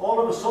 months, all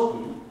of a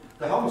sudden,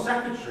 the Home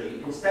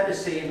Secretary, instead of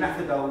seeing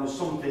methadone as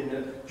something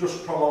that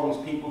just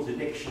prolongs people's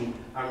addiction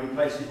and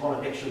replaces one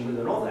addiction with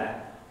another,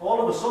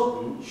 all of a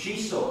sudden,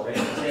 she saw it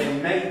as a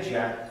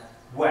major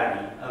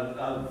way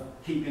of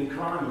keeping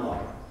crime low.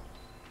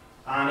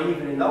 And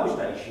even in those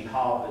days, she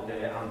harboured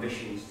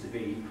ambitions to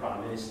be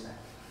Prime Minister.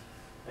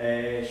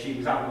 She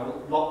was having a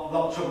lot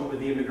of trouble with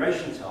the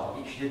immigration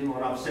target. She didn't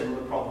want to have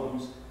similar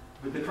problems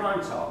with the crime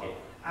target.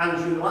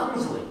 Andrew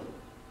Lansley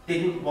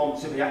didn't want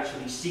to be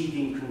actually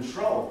ceding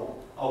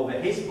control over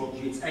his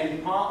budgets, any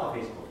part of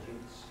his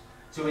budgets,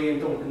 to Ian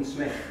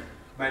Duncan-Smith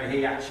when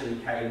he actually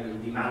came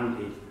and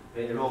demanded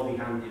that it all be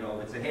handed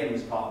over to him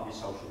as part of his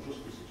social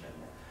justice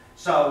agenda.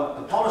 So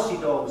the policy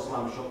door was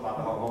slammed shut by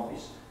the Home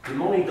Office, the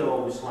money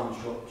door was slammed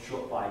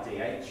shut by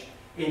DH.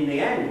 In the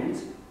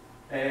end,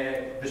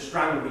 the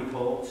Strang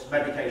report,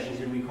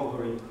 Medications in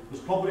Recovery, was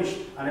published,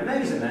 and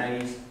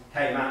Amaze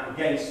came out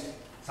against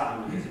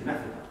time-limited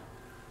methadone,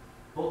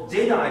 but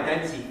did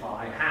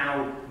identify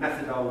how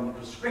methadone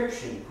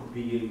prescription could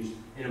be used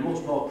in a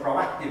much more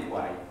proactive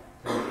way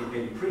than it had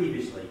been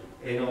previously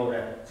in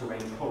order to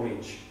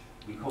encourage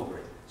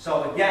recovery.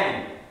 So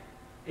again,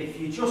 if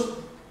you just,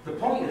 the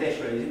point of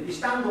this really is if you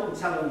stand up and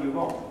tell them you're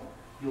wrong,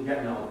 you'll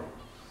get nowhere.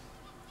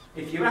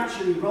 If you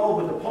actually roll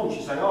with the punch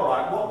and say, all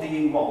right, what do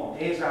you want?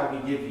 Here's how we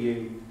give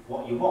you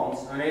what you want,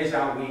 and here's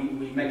how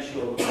we make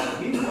sure that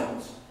what you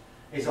want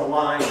is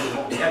aligned with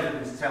what the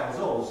evidence tells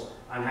us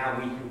and how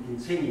we can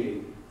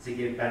continue to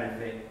give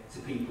benefit to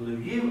people who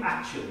you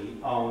actually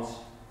aren't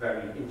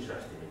very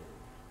interested in.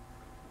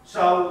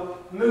 So,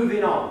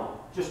 moving on,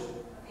 just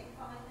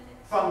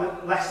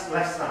from less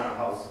than a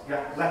host,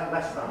 yeah,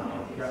 less than a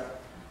host, yeah.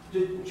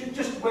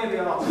 Just where we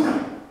are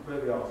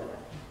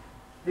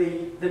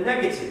today. The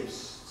negatives,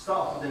 start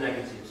off with the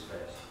negatives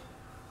first.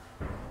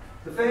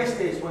 The first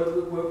is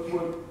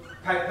we're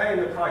paying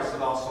the price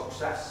of our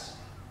success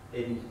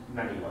in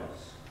many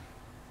ways.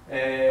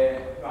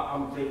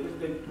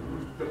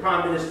 The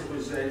Prime Minister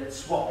was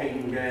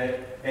swapping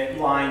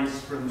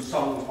lines from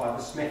songs by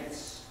the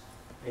Smiths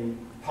in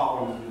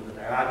Parliament the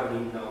other day. I don't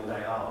even know who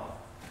they are.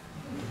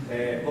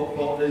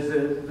 But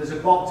there's a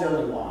Bob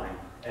Dylan line,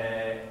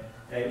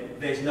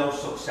 there's no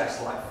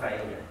success like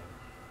failure.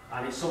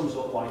 And it sums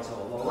up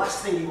Whitehall. Well, the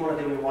last thing you want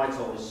to do in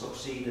Whitehall is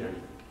succeed in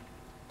anything.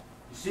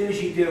 As soon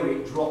as you do,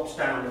 it drops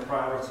down the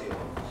priority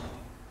levels.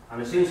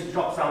 And as soon as it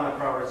drops down the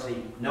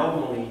priority, no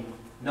money,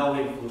 no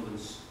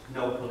influence,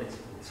 no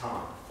political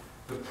time.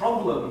 The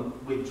problem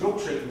with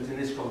drug treatment in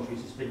this country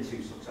is it's been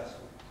too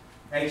successful.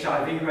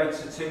 HIV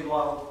rates are too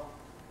low.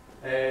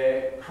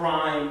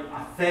 Crime,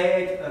 a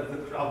third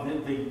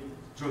of the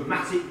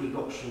dramatic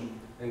reduction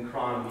in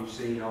crime we've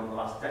seen over the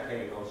last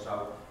decade or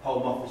so,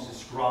 Home Office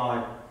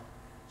ascribe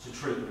to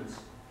treatment.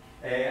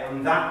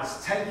 And that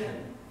has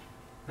taken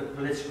the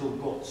political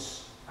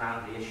guts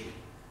out of the issue.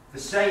 The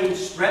same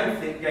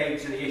strength it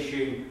gave to the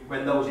issue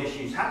when those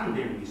issues hadn't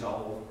been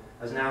resolved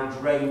has now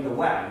drained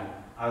away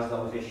as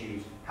those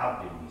issues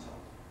have been resolved.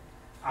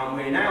 And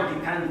we're now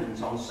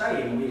dependent on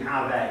saying we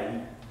have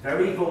a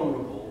very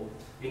vulnerable,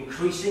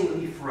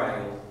 increasingly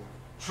frail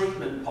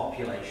treatment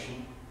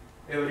population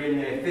who are in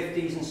their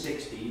 50s and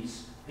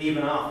 60s,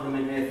 even half of them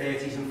in their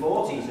 30s and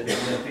 40s and in their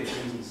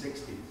 50s and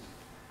 60s,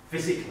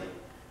 physically,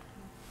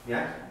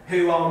 yeah?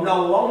 Who are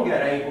no longer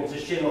able to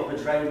shin up a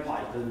drain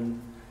pipe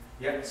and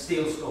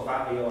steal stuff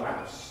out of your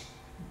house.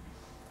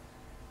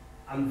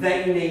 And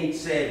they need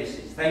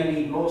services. They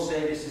need more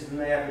services than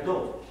they ever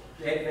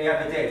did. They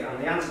ever did.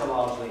 And the answer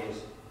largely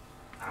is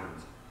and.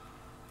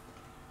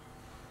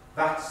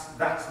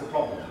 That's the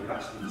problem. We've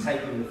actually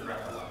taken the threat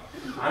away.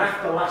 And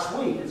after last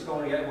week, it's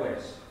going to get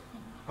worse.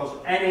 Because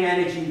any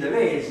energy there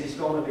is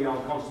going to be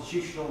on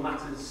constitutional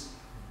matters,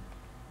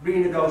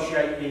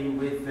 renegotiating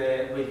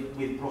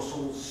with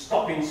Brussels,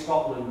 stopping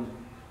Scotland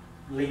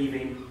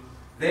leaving.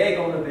 They're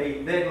going to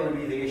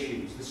be the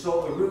issues. The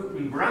sort of root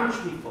and branch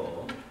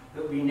reform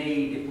that we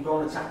need if we're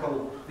going to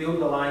tackle the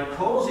underlying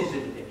causes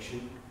of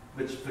addiction,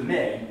 which for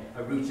me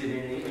are rooted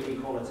in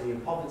inequality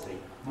and poverty.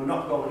 We're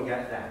not going to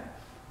get them.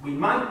 We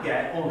might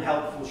get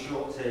unhelpful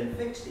short-term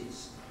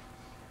fixes,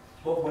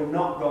 but we're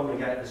not going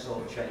to get the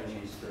sort of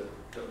changes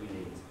that we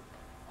need.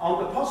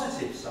 On the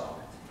positive side,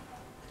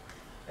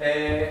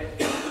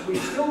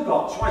 we've still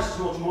got twice as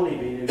much money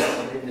being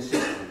invested in the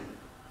system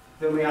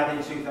than we had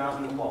in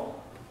 2001.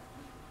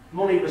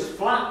 Money was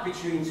flat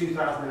between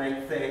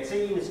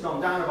 2008-13, it's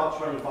gone down about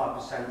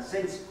 25%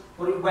 since,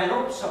 but it went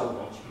up so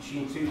much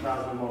between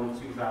 2001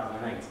 and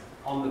 2008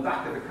 on the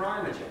back of the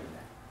crime agenda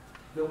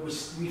that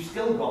we've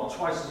still got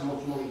twice as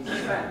much money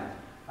to spend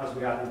as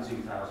we had in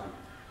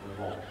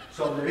 2001.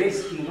 So there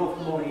is enough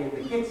money in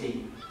the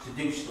kitty to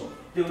do stuff.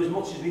 Do as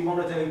much as we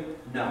want to do?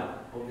 No,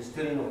 but there's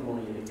still enough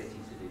money in the kitty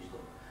to do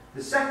stuff.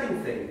 The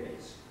second thing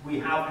is, we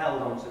have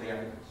held on to the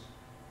evidence.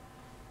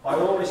 By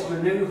all this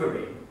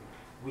manoeuvring,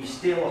 we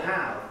still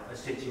have a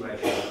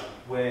situation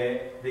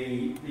where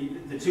the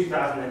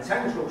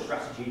 2010 drug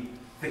strategy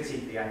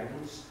fitted the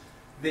evidence.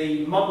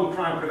 The modern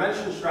crime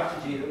prevention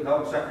strategy that the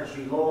Home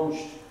Secretary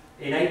launched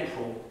in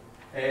April,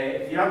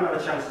 if you haven't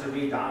had a chance to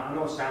read that, I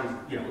know it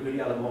sounds, really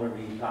elegant want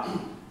to read that,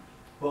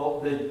 but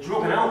the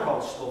drug and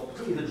alcohol stuff,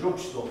 particularly the drug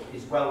stuff,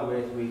 is well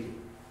worth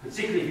reading,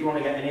 particularly if you want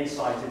to get an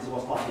insight into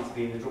what's likely to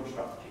be in the drug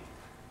strategy,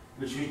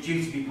 which was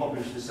due to be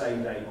published the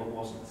same day but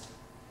wasn't.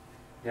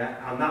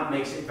 Yeah? And that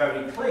makes it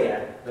very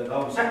clear that the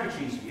Home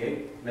Secretary's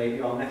view,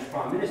 maybe our next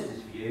Prime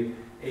Minister's view,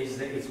 is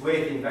that it's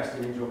worth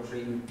investing in drug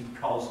treatment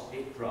because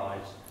it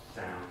drives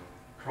down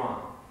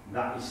crime. And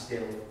that is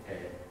still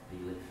a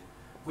belief.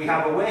 We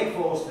have a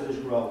workforce that has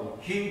grown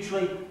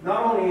hugely,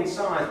 not only in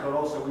size but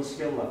also in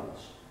skill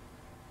levels.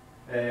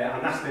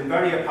 And that's been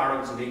very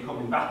apparent to me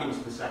coming back into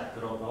the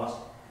sector over the last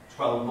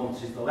 12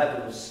 months, is the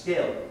level of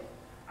skill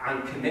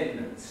and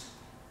commitment.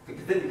 The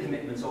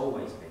commitment's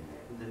always been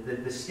there.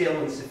 The skill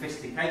and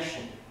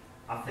sophistication,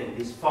 I think,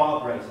 is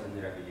far greater than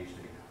there ever used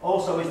to be.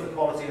 Also is the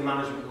quality of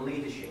management and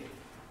leadership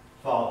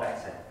far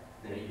better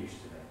than it used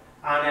to be.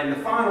 And then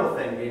the final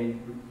thing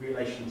in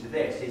relation to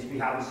this is we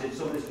haven't said,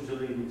 some of this was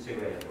alluded to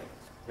earlier.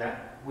 Yeah?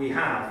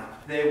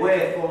 There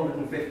were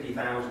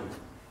 450,000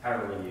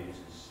 heroin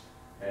users.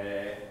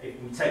 If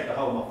we take the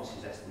Home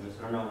Office's estimates,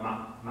 and I know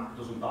Matt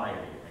doesn't buy any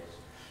of this,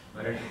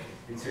 but in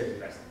terms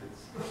of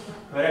estimates.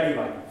 But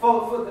anyway,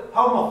 for the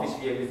Home Office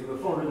view, there were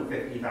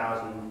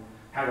 450,000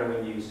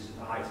 heroin users at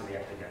the height of the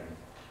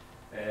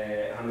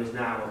epidemic. And there's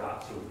now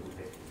about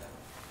 250,000.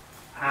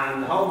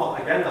 And the Home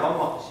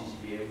Office's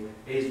view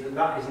is that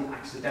that isn't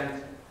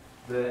accidental.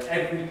 That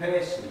every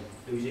person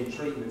who's in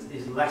treatment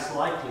is less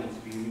likely to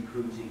be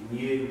recruiting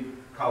new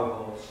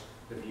cohorts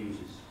of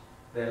users.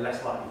 They're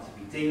less likely to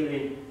be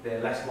dealing,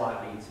 they're less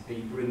likely to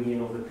be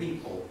bringing other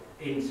people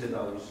into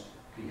those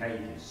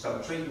behaviours.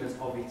 So treatment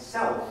of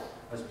itself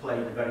has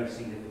played a very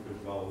significant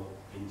role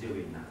in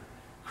doing that.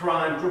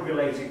 Crime,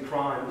 drug-related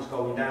crime is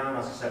going down,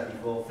 as I said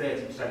before,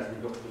 30%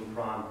 reduction in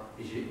crime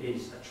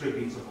is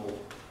attributable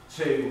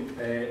to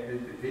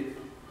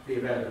the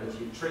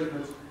availability of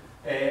treatment.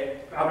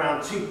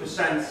 Around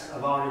 2%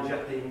 of our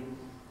injecting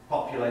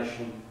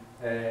population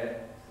are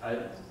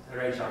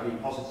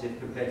HIV positive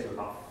compared to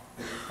about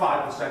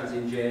 5%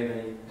 in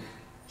Germany,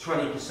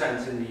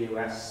 20% in the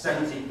US,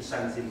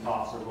 70% in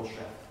parts of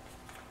Russia.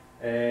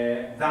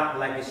 That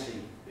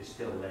legacy is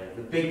still there.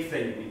 The big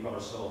thing we've got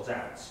to sort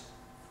out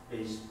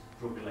is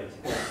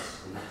drug-related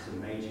deaths, and that's a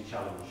major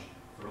challenge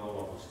for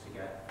all of us to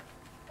get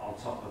on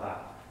top of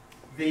that.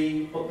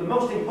 But the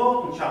most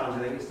important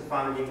challenge, I think, is to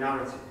find a new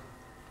narrative.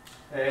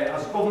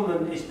 As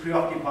government is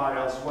preoccupied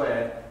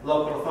elsewhere,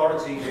 local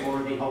authorities who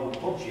already hold the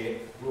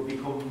budget will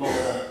become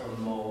more and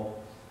more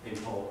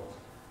important.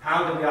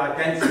 How do we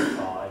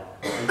identify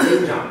a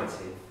new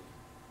narrative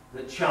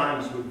that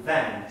chimes with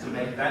them to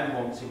make them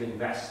want to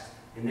invest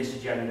in this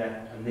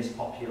agenda and this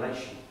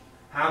population.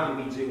 How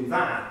do we do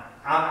that?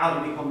 How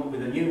do we come up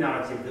with a new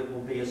narrative that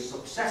will be as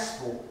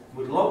successful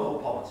with local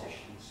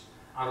politicians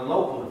and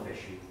local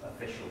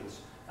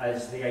officials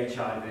as the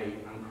HIV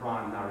and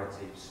crime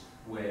narratives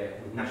were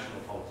with national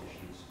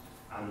politicians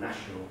and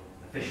national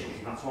officials?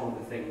 And that's one of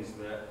the things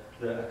that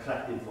a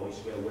collective voice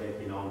we're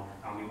working on,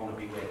 and we want to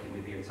be working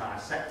with the entire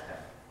sector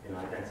in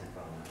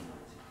identifying that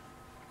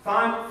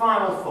narrative.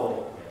 Final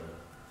thought,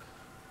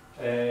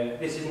 really.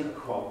 This isn't a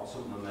quote,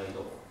 something I made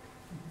up.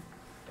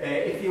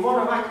 If you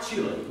want to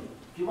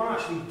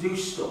actually do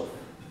stuff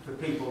for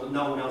people that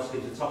no one else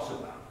gives a toss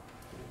about,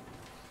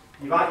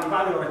 you've either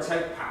got to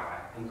take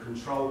power and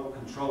control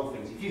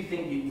things. If you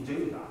think you can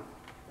do that,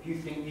 if you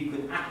think you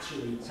can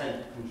actually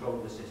take control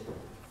of the system,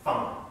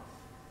 fine.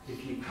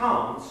 If you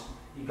can't,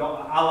 you've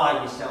got to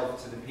ally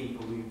yourself to the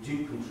people who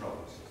do control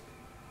the system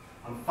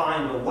and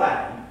find a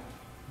way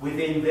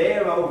within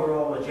their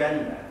overall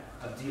agenda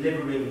of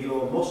delivering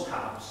your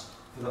must-haves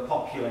for the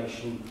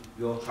population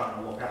you're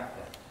trying to look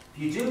after.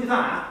 If you do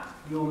that,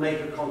 you'll make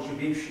a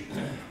contribution.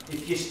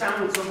 If you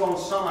stand to one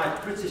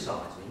side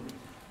criticising,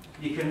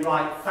 you can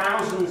write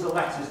thousands of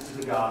letters to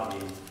The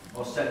Guardian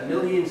or send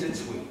millions of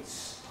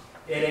tweets.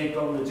 It ain't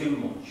going to do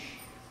much.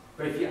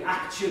 But if you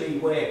actually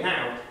work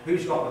out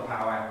who's got the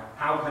power,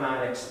 how can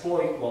I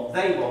exploit what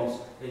they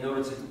want in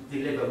order to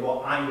deliver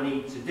what I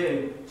need to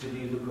do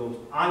the good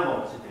I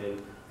want to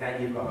do,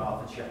 then you've got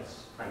half a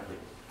chance. Thank you.